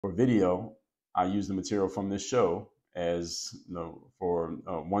For video, I use the material from this show as for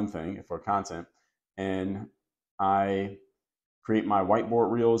one thing for content, and I create my whiteboard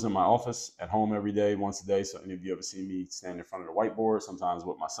reels in my office at home every day, once a day. So any of you ever see me stand in front of the whiteboard, sometimes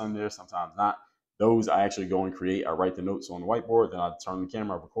with my son there, sometimes not. Those I actually go and create. I write the notes on the whiteboard, then I turn the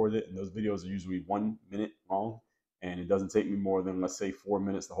camera, I record it, and those videos are usually 1 minute long, and it doesn't take me more than, let's say, 4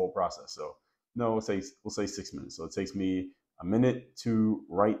 minutes the whole process. So no, we'll say 6 minutes. So it takes me a minute to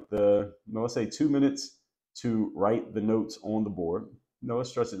write the no, let's say 2 minutes to write the notes on the board. No, let's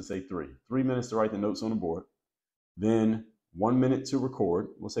stretch it and say 3 minutes to write the notes on the board, then 1 minute to record.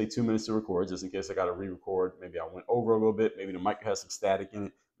 We'll say 2 minutes to record, just in case I got to re-record. Maybe I went over a little bit. Maybe the mic has some static in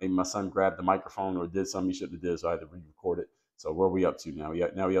it. Maybe my son grabbed the microphone or did something he shouldn't have did, so I had to re-record it. So where are we up to now?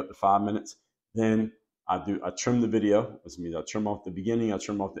 Now we up to 5 minutes. Then I trim the video, which means I trim off the beginning, I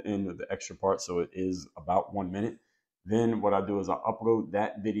trim off the end of the extra part, so it is about 1 minute. Then what I do is I upload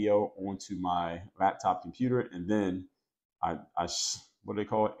that video onto my laptop computer, and then I what do they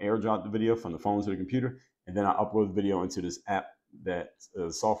call it? AirDrop the video from the phone to the computer, and then I upload the video into this app, that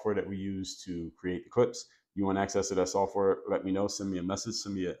software that we use to create the clips. You want access to that software, let me know. Send me a message,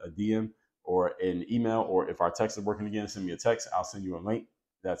 send me a DM or an email, or if our text is working again, send me a text. I'll send you a link.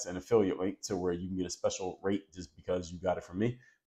 That's an affiliate link to where you can get a special rate just because you got it from me.